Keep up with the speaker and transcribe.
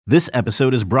This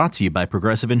episode is brought to you by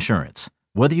Progressive Insurance.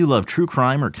 Whether you love true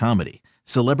crime or comedy,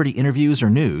 celebrity interviews or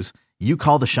news, you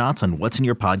call the shots on what's in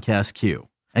your podcast queue.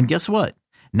 And guess what?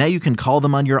 Now you can call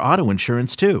them on your auto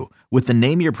insurance too with the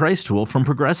Name Your Price tool from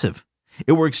Progressive.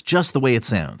 It works just the way it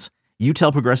sounds. You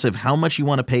tell Progressive how much you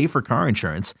want to pay for car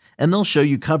insurance, and they'll show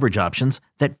you coverage options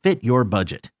that fit your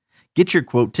budget. Get your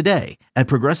quote today at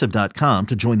Progressive.com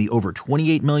to join the over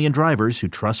 28 million drivers who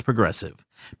trust Progressive.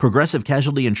 Progressive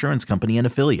Casualty Insurance Company and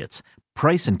Affiliates.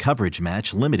 Price and coverage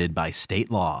match limited by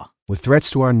state law. With threats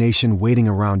to our nation waiting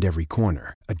around every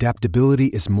corner, adaptability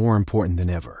is more important than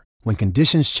ever. When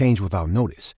conditions change without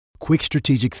notice, quick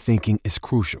strategic thinking is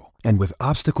crucial. And with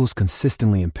obstacles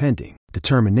consistently impending,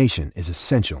 determination is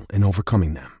essential in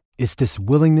overcoming them. It's this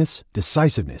willingness,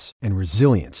 decisiveness, and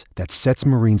resilience that sets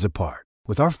Marines apart.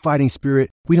 With our fighting spirit,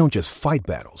 we don't just fight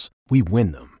battles, we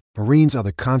win them. Marines are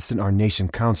the constant our nation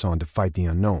counts on to fight the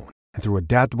unknown. And through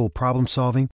adaptable problem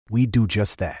solving, we do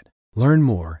just that. Learn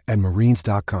more at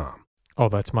marines.com. Oh,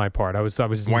 that's my part. I was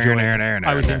enjoying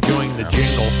the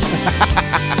jingle.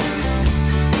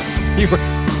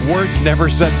 Words never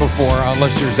said before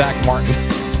unless you're Zach Martin.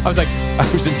 I was like, I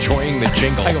was enjoying the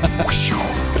jingle.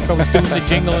 I was doing the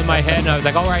jingle in my head, and I was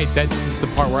like, all right, that's the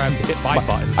part where I have to hit my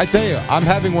button. I tell you, I'm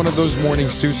having one of those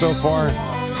mornings too so far.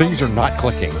 Things are not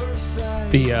clicking.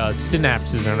 The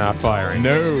synapses are not firing.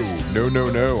 No.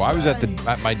 I was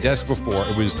at my desk before.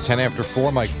 It was 10 after 4.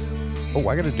 I'm like, oh,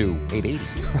 I got to do 880.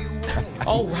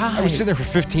 Oh, right. I was sitting there for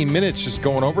 15 minutes just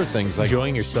going over things. Like,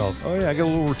 enjoying yourself. Oh, yeah, I got a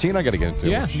little routine I got to get into.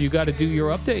 Yeah, you got to do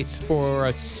your updates for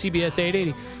CBS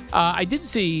 880. I did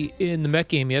see in the Met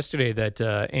game yesterday that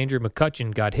Andrew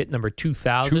McCutchen got hit number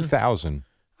 2,000. 2,000.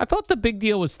 I thought the big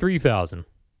deal was 3,000.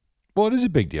 Well, it is a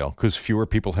big deal because fewer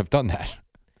people have done that.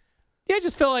 Yeah, I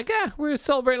just felt like, we're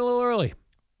celebrating a little early.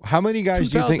 How many guys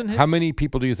do you think? Hits? How many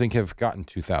people do you think have gotten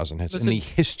 2,000 hits in the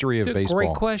history of baseball?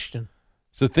 Great question.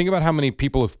 So think about how many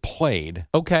people have played.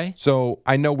 Okay. So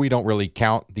I know we don't really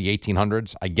count the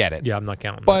 1800s. I get it. Yeah, I'm not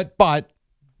counting. But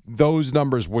those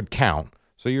numbers would count.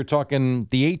 So you're talking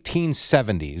the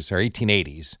 1870s or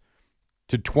 1880s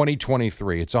to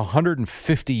 2023. It's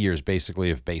 150 years basically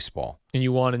of baseball. And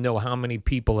you want to know how many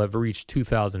people have reached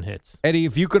 2,000 hits? Eddie,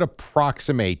 if you could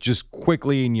approximate just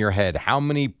quickly in your head, how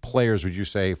many players would you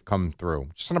say have come through?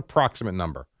 Just an approximate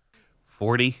number.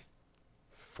 40.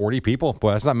 40 people?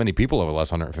 Boy, that's not many people over the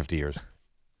last 150 years.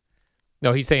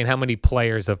 No, he's saying how many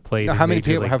players have played Now, in how many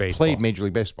Major people League have Baseball? played Major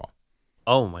League Baseball?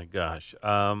 Oh, my gosh.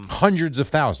 Hundreds of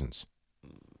thousands.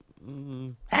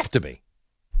 Have to be.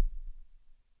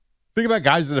 Think about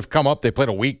guys that have come up, they played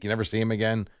a week, you never see them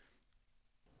again.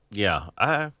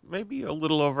 Yeah, maybe a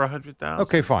little over 100,000.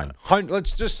 Okay, fine.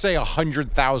 Let's just say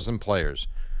 100,000 players.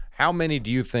 How many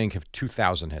do you think have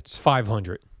 2,000 hits?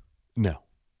 500. No.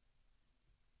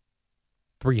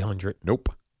 300. Nope.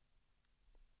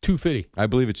 250. I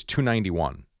believe it's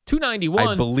 291. 291?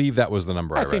 I believe that was the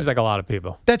number I That read. seems like a lot of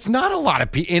people. That's not a lot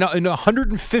of people. In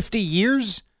 150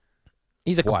 years?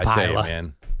 He's a Well, compiler. I tell you,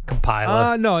 man.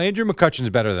 Compiler. No, Andrew McCutchen's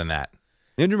better than that.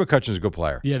 Andrew McCutchen's a good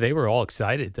player. Yeah, they were all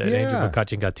excited that Andrew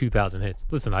McCutchen got 2,000 hits.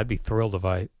 Listen, I'd be thrilled if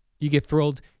you get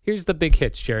thrilled. Here's the big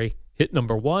hits, Jerry. Hit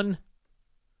number 1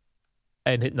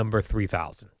 and hit number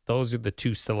 3,000. Those are the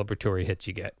two celebratory hits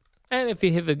you get. And if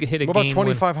you hit a game... What about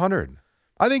 2,500?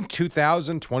 I think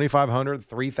 2,000, 2,500,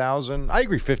 3,000. I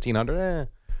agree 1,500.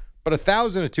 But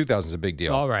 1,000 to 2,000 is a big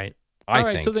deal. All right. I All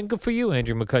right, think. so then good for you,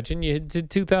 Andrew McCutchen. You did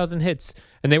 2,000 hits.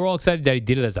 And they were all excited that he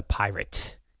did it as a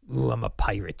pirate. Ooh, I'm a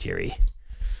pirate, Jerry.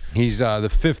 He's the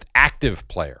fifth active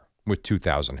player with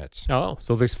 2,000 hits. Oh,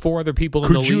 so there's 4 other people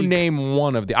in the Could league. you name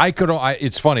one of the?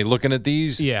 It's funny looking at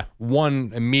these. Yeah.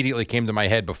 One immediately came to my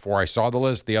head before I saw the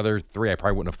list. The other 3 I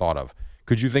probably wouldn't have thought of.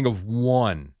 Could you think of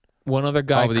one? One other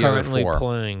guy of the other currently 4?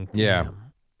 playing. Yeah.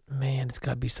 Damn. Man, it's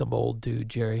got to be some old dude,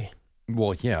 Jerry.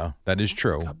 Well, yeah, that is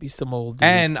true. Got to be some old dude.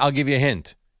 And I'll give you a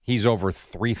hint. He's over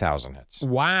 3,000 hits.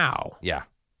 Wow. Yeah.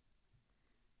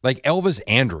 Like Elvis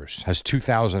Andrus has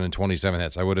 2,027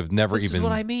 hits. I would have never This even is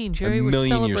what I mean, Jerry. a We're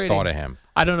million years celebrating. thought of him.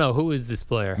 I don't know. Who is this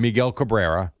player? Miguel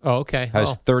Cabrera Oh, okay.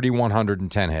 has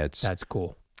 3,110 hits. That's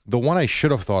cool. The one I should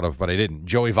have thought of, but I didn't,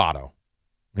 Joey Votto.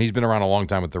 He's been around a long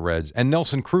time with the Reds. And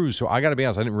Nelson Cruz, who I got to be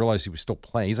honest, I didn't realize he was still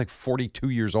playing. He's like 42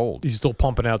 years old. He's still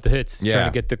pumping out the hits. He's Yeah.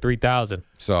 trying to get to 3,000.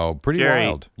 So pretty Jerry,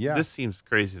 wild. Yeah. this seems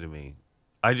crazy to me.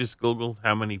 I just Googled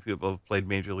how many people have played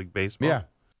Major League Baseball. Yeah.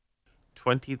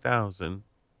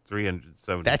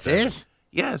 20,377. That's it?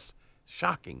 Yes.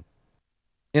 Shocking.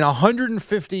 In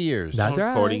 150 years. That's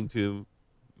right. According to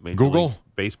Major Google? League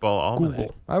Baseball Almanac.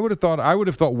 Google. I would have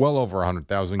thought well over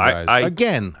 100,000 guys. I-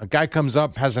 Again, a guy comes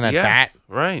up, has an at Yes, bat.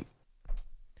 right.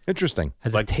 Interesting.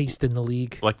 Has a taste in the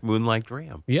league. Like Moonlight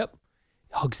Graham. Yep.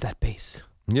 Hugs that base.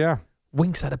 Yeah.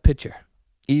 Winks at a pitcher.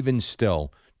 Even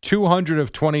still, 200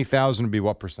 of 20,000 would be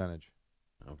what percentage?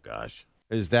 Oh, gosh.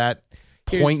 Is that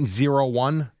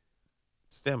 0.01?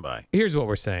 Stand by. Here's what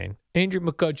we're saying. Andrew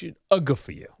McCutcheon, good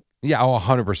for you. Yeah,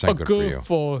 100% good for you. Good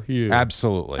for you.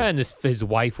 Absolutely. And his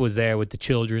wife was there with the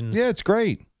children. Yeah, it's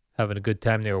great. Having a good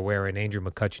time. They were wearing Andrew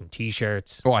McCutcheon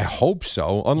T-shirts. Oh, I hope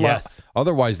so. Yes.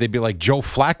 Otherwise, they'd be like Joe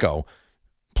Flacco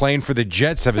playing for the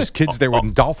Jets, have his kids there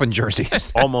with Dolphin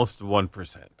jerseys. Almost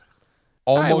 1%.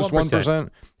 Almost All right, 1%.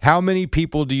 How many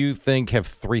people do you think have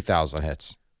 3,000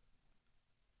 hits?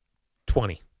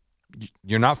 20.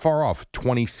 You're not far off.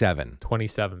 27.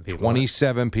 27 people.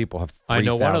 27 people have 3,000 I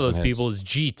know one of those hits. people is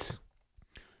Jeets.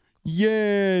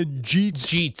 Yeah, Jeets.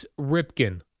 Jeets,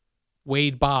 Ripken,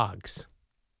 Wade Boggs.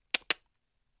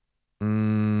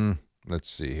 Let's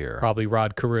see here. Probably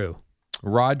Rod Carew.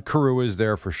 Rod Carew is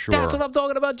there for sure. That's what I'm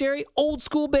talking about, Jerry. Old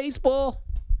school baseball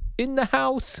in the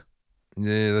house.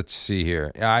 Yeah, let's see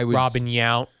here. I would. Robin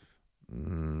Yount.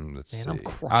 Let's Man, see. I'm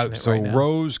crushing it So right now.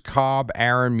 Rose, Cobb,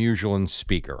 Aaron, Musial, and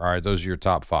Speaker. All right, those are your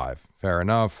top 5. Fair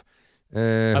enough. I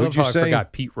Who'd love you how I say?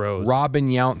 forgot Pete Rose. Robin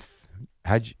Yount.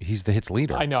 He's the hits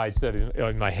leader. I know. I said it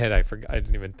in my head. I forgot. I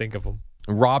didn't even think of him.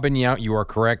 Robin Yount, you are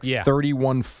correct. Yeah.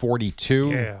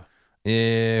 31-42.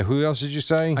 Yeah. Who else did you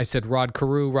say? I said Rod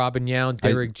Carew, Robin Yount,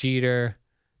 Derek Jeter.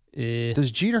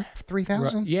 Does Jeter have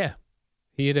 3,000? Yeah.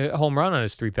 He hit a home run on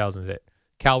his 3,000th hit.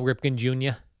 Cal Ripken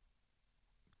Jr.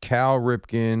 Cal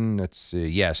Ripken, let's see.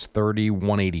 Yes,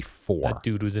 31-84. That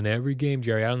dude was in every game,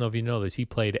 Jerry. I don't know if you know this. He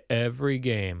played every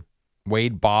game.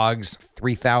 Wade Boggs,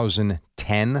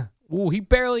 3,010. Ooh, he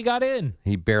barely got in.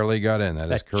 He barely got in. That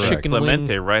is That correct. chicken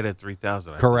Clemente wing. right at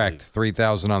 3,000. I Correct. believe.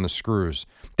 3,000 on the screws.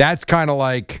 That's kind of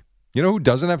like, you know who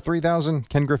doesn't have 3,000?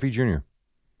 Ken Griffey Jr.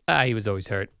 He was always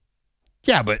hurt.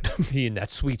 Yeah, but He and that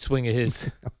sweet swing of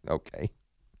his. okay.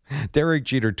 Derek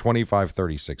Jeter,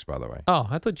 25-36, by the way. Oh,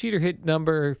 I thought Jeter hit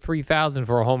number 3,000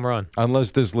 for a home run.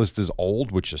 Unless this list is old,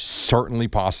 which is certainly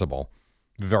possible.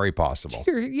 Very possible.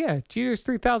 Jeter's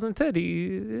 3,000th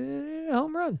hit.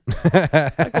 Home run.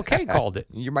 Michael K called it.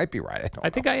 You might be right. I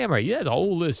think I am right. Yeah, it's a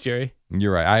whole list, Jerry.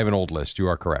 You're right. I have an old list. You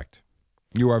are correct.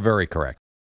 You are very correct.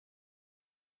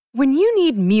 When you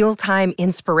need mealtime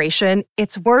inspiration,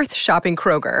 it's worth shopping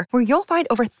Kroger, where you'll find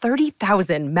over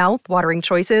 30,000 mouth-watering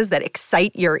choices that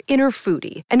excite your inner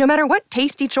foodie. And no matter what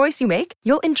tasty choice you make,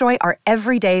 you'll enjoy our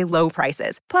everyday low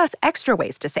prices, plus extra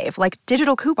ways to save, like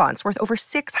digital coupons worth over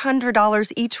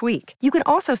 $600 each week. You can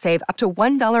also save up to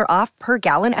 $1 off per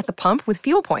gallon at the pump with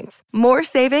fuel points. More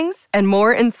savings and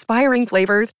more inspiring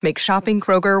flavors make shopping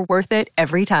Kroger worth it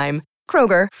every time.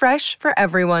 Kroger, fresh for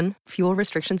everyone. Fuel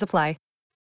restrictions apply.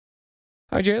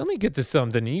 All right, Jerry, let me get to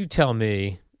something. You tell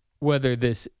me whether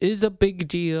this is a big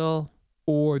deal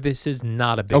or this is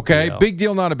not a big deal. Okay, big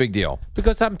deal, not a big deal.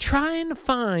 Because I'm trying to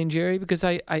find, Jerry, because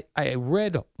I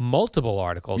read multiple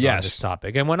articles on this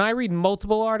topic. And when I read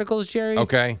multiple articles, Jerry,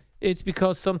 it's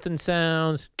because something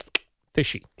sounds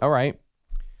fishy. All right.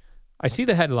 I see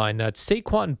the headline that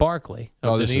Saquon Barkley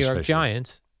of the New York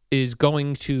Giants is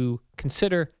going to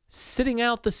consider sitting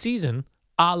out the season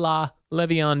a la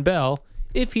Le'Veon Bell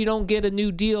if you don't get a new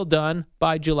deal done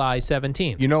by July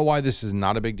 17th. You know why this is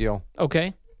not a big deal?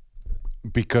 Okay.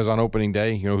 Because on opening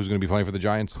day, you know who's going to be playing for the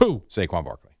Giants? Who? Saquon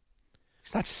Barkley.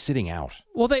 He's not sitting out.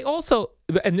 Well, they also,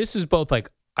 and this is both like,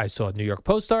 I saw a New York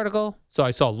Post article, so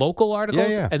I saw local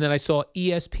articles, and then I saw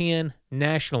ESPN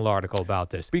national article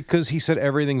about this. Because he said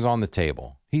everything's on the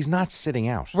table. He's not sitting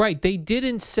out. Right. They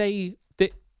didn't say,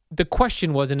 the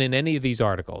question wasn't in any of these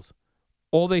articles.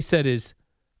 All they said is,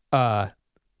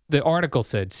 the article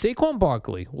said, Saquon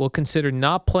Barkley will consider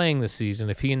not playing this season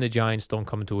if he and the Giants don't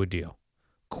come to a deal.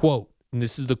 Quote, and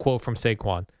this is the quote from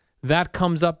Saquon, that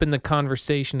comes up in the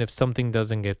conversation if something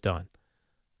doesn't get done.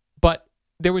 But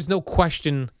there was no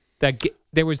question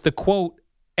there was the quote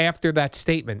after that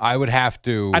statement. I would have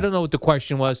to. I don't know what the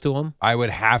question was to him. I would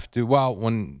have to. Well,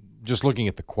 when just looking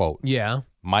at the quote. Yeah.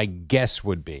 My guess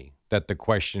would be that the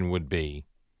question would be,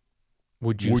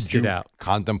 would you sit out?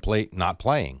 Contemplate not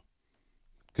playing?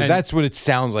 Because that's what it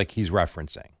sounds like he's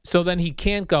referencing. So then he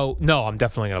can't go, no, I'm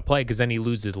definitely going to play, because then he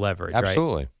loses leverage,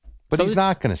 Absolutely. Right? But so he's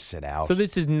not going to sit out. So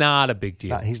this is not a big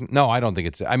deal. No, I don't think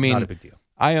it's. I mean, not a big deal.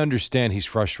 I understand he's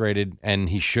frustrated, and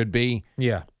he should be.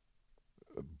 Yeah.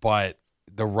 But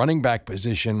the running back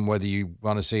position, whether you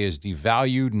want to say is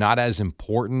devalued, not as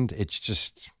important,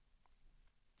 it's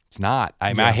not.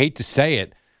 I mean, I hate to say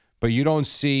it, but you don't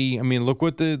see. I mean, look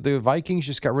what the Vikings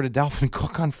just got rid of Dalvin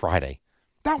Cook on Friday.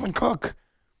 Dalvin Cook.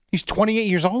 He's 28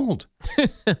 years old,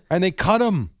 and they cut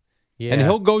him. Yeah. And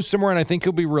he'll go somewhere, and I think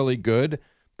he'll be really good.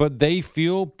 but they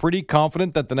feel pretty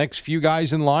confident that the next few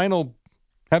guys in line will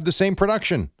have the same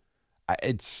production.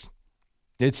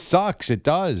 It sucks. It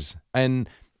does. And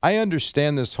I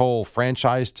understand this whole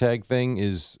franchise tag thing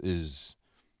is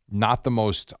not the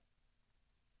most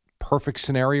perfect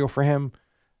scenario for him.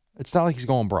 It's not like he's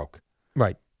going broke.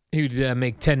 Right. He would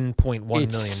make $10.1 million.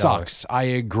 It sucks. I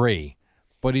agree.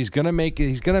 But he's gonna make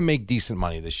decent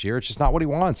money this year. It's just not what he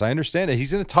wants. I understand it.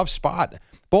 He's in a tough spot.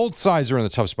 Both sides are in a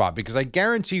tough spot because I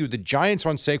guarantee you the Giants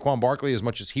want Saquon Barkley as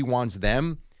much as he wants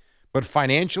them. But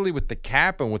financially, with the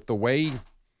cap and with the way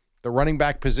the running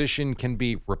back position can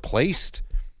be replaced,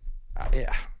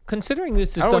 considering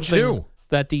this is something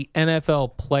that the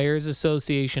NFL Players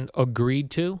Association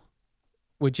agreed to,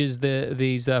 which is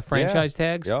these franchise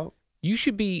tags, you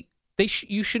should be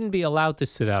you shouldn't be allowed to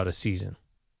sit out a season.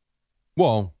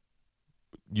 Well,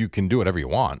 you can do whatever you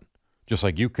want, just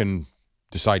like you can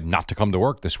decide not to come to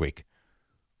work this week.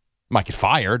 You might get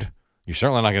fired. You're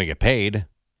certainly not going to get paid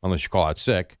unless you call out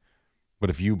sick. But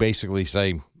if you basically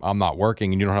say, I'm not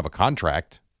working and you don't have a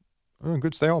contract,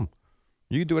 good, stay home.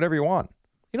 You can do whatever you want.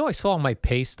 You know, I saw on my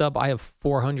pay stub, I have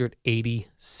 480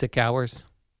 sick hours.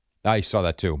 I saw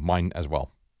that too. Mine as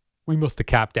well. We must have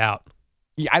capped out.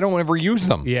 Yeah, I don't ever use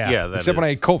them. Yeah. Except when I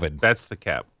had COVID. That's the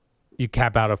cap. You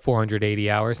cap out at 480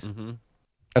 hours? Mm-hmm.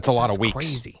 That's a lot of weeks.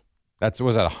 Crazy.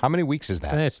 How many weeks is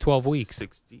that? That's 12 weeks.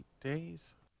 60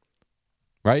 days.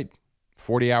 Right?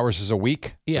 40 hours is a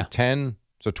week? Yeah. So 10,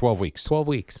 so 12 weeks. 12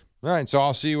 weeks. All right, so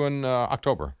I'll see you in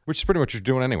October, which is pretty much what you're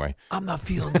doing anyway. I'm not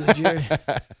feeling good, Jerry.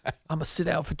 I'm going to sit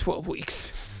out for 12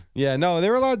 weeks. Yeah, no,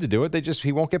 they're allowed to do it.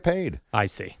 He won't get paid. I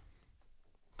see.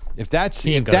 If that's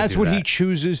what he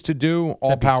chooses to do,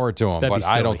 all power to him. But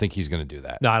I don't think he's going to do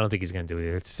that. No, I don't think he's going to do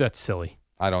it. That's silly.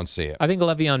 I don't see it. I think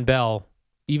Le'Veon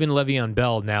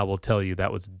Bell now will tell you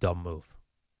that was a dumb move.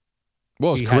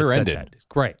 Well, his career ended.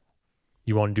 Great.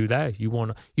 You want to do that? You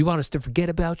want us to forget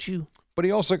about you? But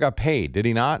he also got paid, did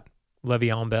he not?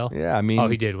 Le'Veon Bell? Yeah, I mean,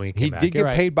 he did when he came back. He did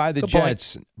get paid by the Good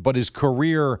Jets, point. but his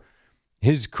career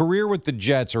with the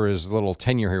Jets, or his little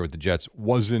tenure here with the Jets,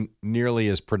 wasn't nearly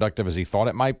as productive as he thought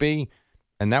it might be,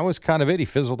 and that was kind of it. He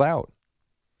fizzled out.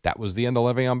 That was the end of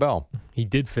Le'Veon Bell. He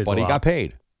did fizzle out. But he got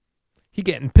paid. He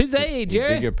getting pizzade, Jerry.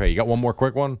 He did get paid. You got one more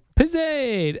quick one?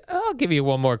 Pizzade. I'll give you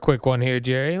one more quick one here,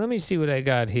 Jerry. Let me see what I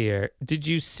got here. Did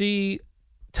you see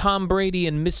Tom Brady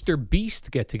and Mr. Beast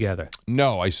get together?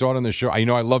 No, I saw it on the show. I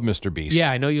know I love Mr. Beast.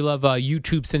 Yeah, I know you love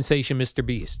YouTube sensation Mr.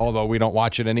 Beast. Although we don't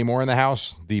watch it anymore in the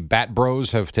house. The Bat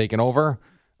Bros have taken over.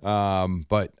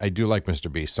 But I do like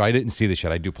Mr. Beast. So I didn't see this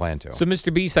yet. I do plan to. So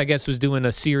Mr. Beast, I guess, was doing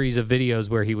a series of videos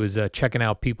where he was checking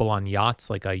out people on yachts,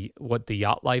 like what the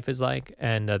yacht life is like.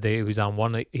 And he was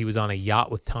on a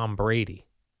yacht with Tom Brady.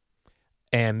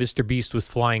 And Mr. Beast was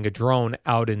flying a drone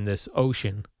out in this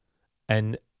ocean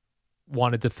and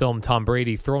wanted to film Tom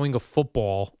Brady throwing a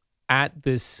football at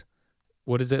this,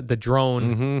 the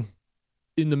drone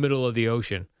in the middle of the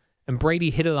ocean. And Brady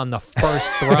hit it on the first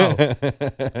throw.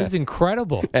 It was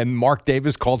incredible. And Mark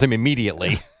Davis called him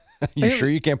immediately. You sure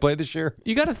you can't play this year?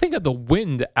 You got to think of the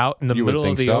wind out in the middle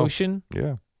of the ocean.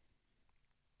 Yeah.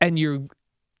 And you're...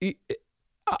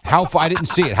 How far? I didn't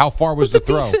see it. How far was the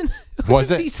throw? It was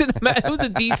a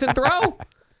decent throw.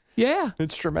 Yeah.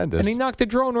 It's tremendous. And he knocked the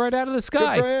drone right out of the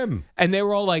sky. Good for him. And they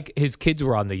were all like, his kids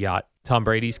were on the yacht, Tom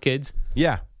Brady's kids.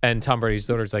 Yeah. And Tom Brady's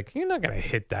daughter's like, you're not going to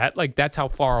hit that. Like, that's how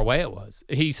far away it was.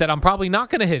 He said, I'm probably not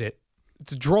going to hit it.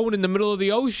 It's a drone in the middle of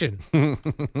the ocean.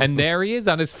 And there he is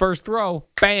on his first throw.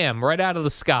 Bam, right out of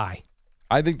the sky.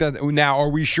 I think that now, are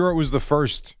we sure it was the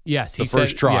first? Yes. The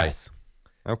first try. Yes.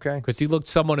 Okay. Because he looked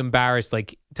somewhat embarrassed.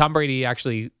 Like, Tom Brady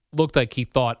actually looked like he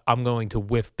thought, I'm going to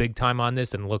whiff big time on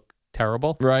this and look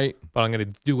terrible. Right. But I'm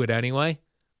going to do it anyway.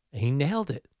 And he nailed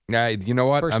it. Yeah, you know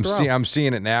what? First throw. I'm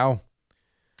seeing it now.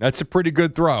 That's a pretty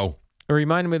good throw. It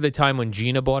reminded me of the time when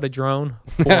Gina bought a drone,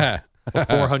 a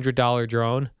 $400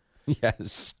 drone.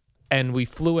 Yes. And we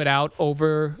flew it out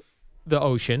over the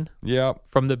ocean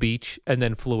from the beach and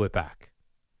then flew it back.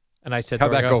 And I said,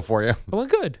 how'd that go for you? It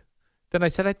went good. Then I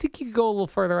said, I think you could go a little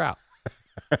further out.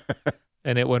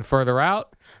 And it went further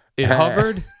out. It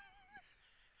hovered.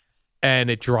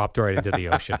 And it dropped right into the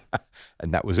ocean.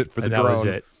 And that was it for the drone. That was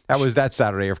it. That was that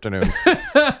Saturday afternoon.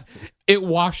 It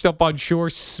washed up on shore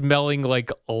smelling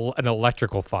like an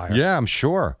electrical fire. Yeah, I'm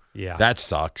sure. Yeah. That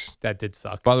sucks. That did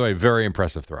suck. By the way, very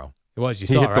impressive throw. It was. You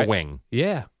he saw hit it, right? the wing.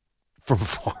 Yeah. From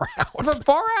far out. From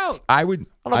far out. On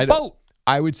a boat.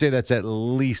 I would say that's at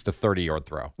least a 30-yard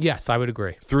throw. Yes, I would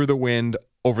agree. Through the wind,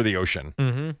 over the ocean.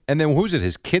 Mm-hmm. And then who's it?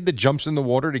 His kid that jumps in the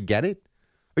water to get it?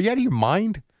 Are you out of your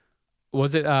mind?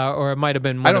 Was it, or it might have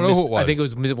been I don't know who it was. I think it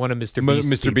was one of Mr. Beast's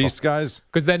Mr. Beast guys?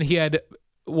 Because then he had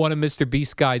one of Mr.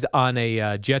 Beast guys on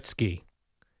a jet ski.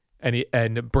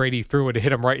 And Brady threw it and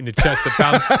hit him right in the chest.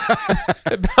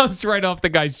 It bounced right off the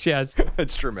guy's chest.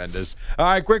 That's tremendous. All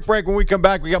right, quick break. When we come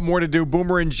back, we got more to do.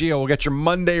 Boomer and Gio will get your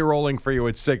Monday rolling for you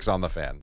at 6 on the Fan.